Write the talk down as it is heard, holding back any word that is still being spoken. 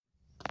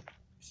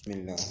بسم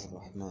اللہ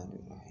الرحمن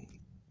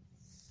الرحیم۔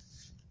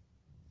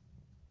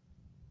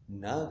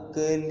 نہ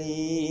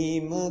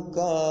کلیم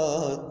کا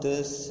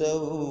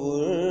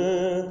تصور،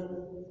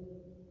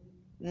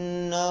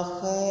 نہ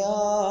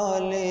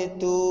خیال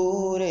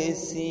طور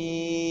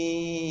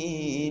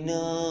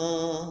سینا،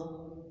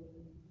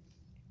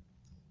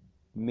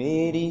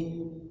 میری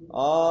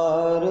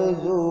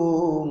آرزو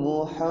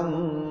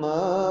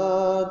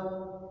محمد،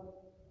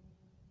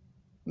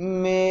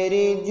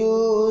 میری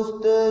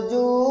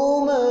جستجو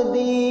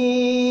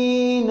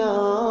مدینہ،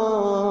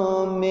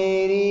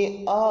 میری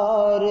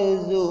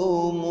آرزو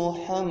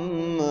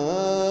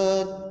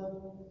محمد،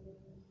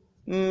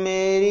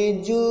 میری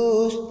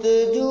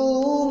جستجو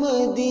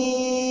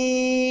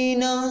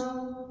مدینہ،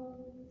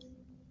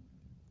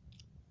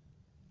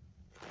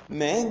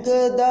 میں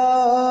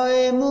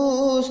گدائے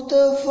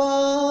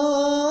مصطفیٰ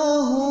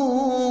ہوں،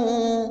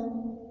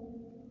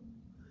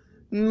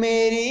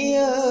 میری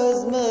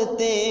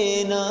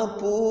عظمتیں نہ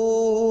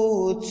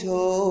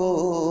پوچھو،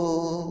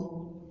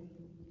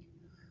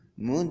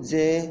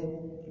 مجھے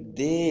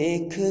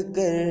دیکھ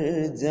کر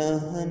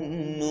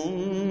جہنم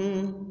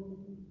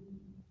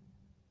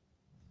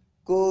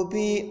کو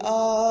بھی آ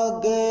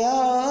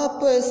گیا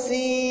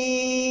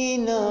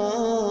پسینہ،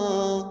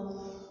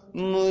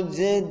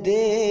 مجھے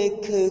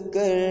دیکھ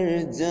کر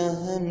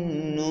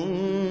جہنم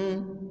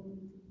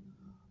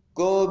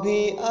کو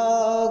بھی آ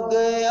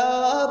گیا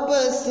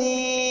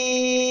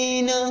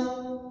پسینہ،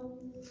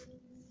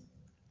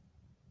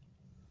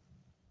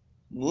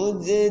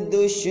 مجھے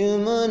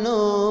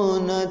دشمنوں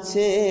نہ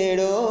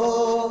چھیڑو،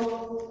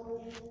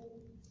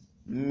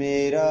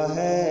 میرا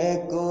ہے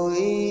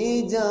کوئی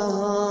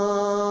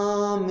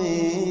جہاں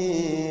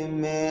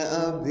میں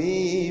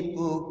ابھی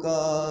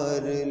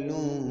پکار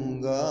لوں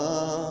گا،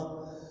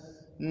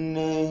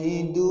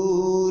 نہیں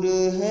دور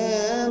ہے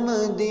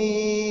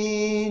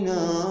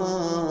مدینہ،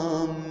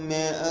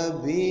 میں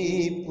ابھی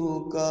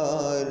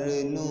پکار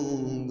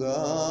لوں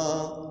گا،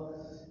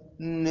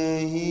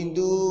 نہیں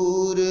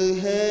دور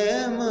ہے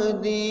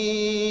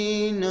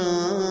مدینہ،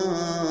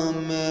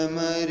 میں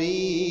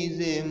مریض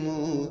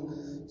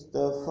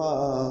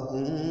مصطفیٰ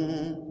ہوں،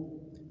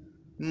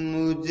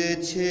 مجھے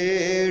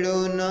چھیڑو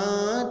نہ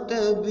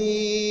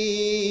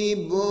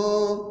طبیبو،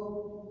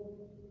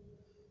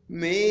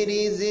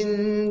 میری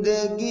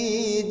زندگی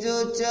جو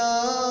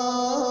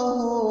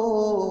چاہو،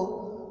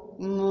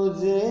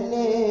 مجھے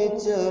لے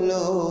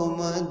چلو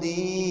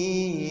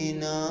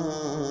مدینہ،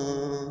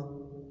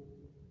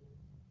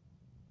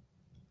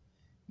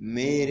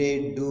 میرے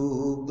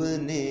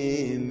ڈوبنے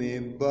میں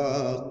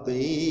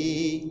باقی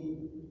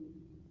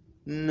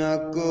نہ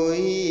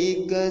کوئی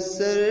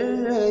کسر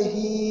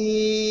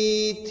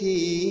رہی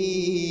تھی،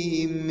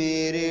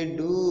 میرے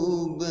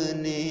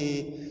ڈوبنے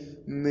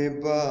میں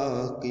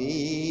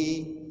باقی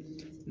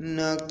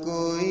نہ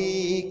کوئی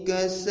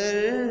کسر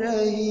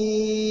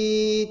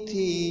رہی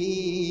تھی،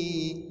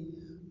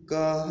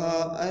 کہا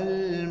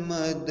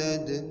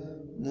المدد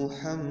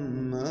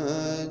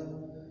محمد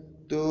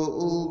تو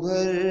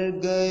ابھر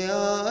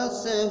گیا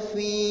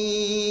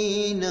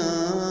سفینہ،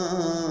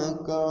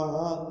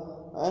 کہا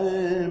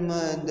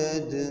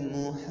المدد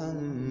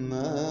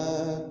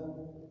محمد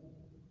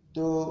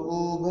تو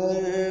ابھر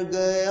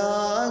گیا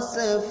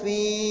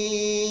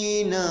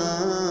سفینہ،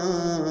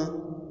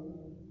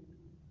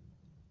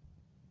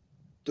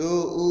 تو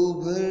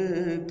ابھر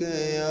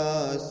گیا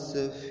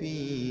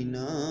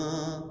سفینہ،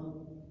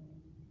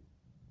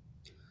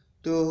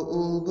 تو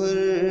ابھر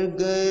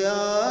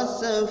گیا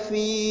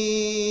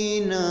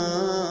سفینہ،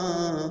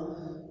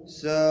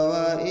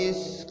 سوا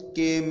اس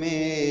کے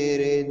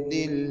میرے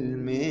دل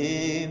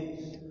میں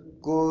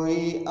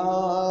کوئی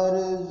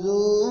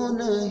آرزو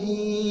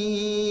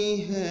نہیں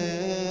ہے،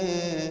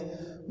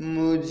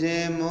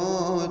 مجھے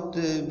موت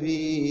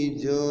بھی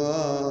جو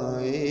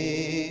آئے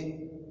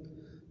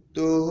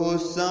تو ہو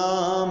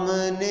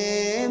سامنے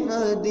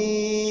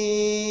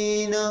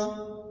مدینہ،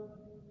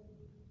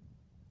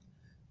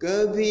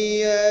 کبھی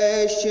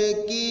اے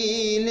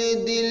شکیل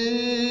دل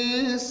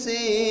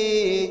سے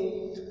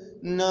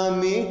نہ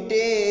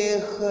مٹے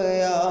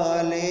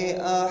خیال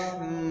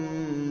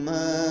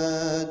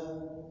احمد،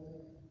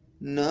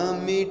 نہ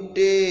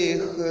مٹے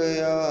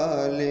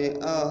خیال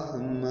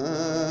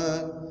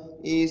احمد،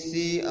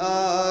 اسی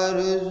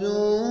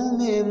آرزو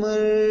میں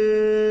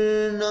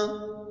مرنا،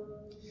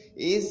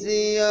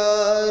 اسی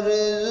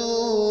آرزو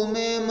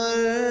میں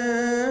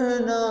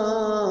مرنا،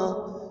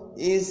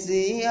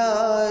 اسی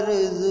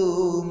آرزو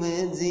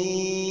میں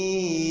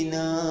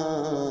جینا،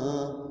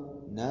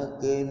 نہ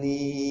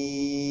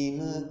کلیم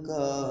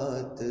کا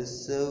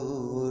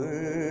تصور،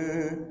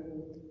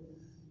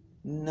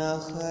 نہ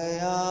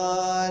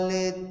خیال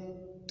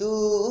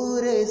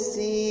طور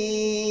سینا۔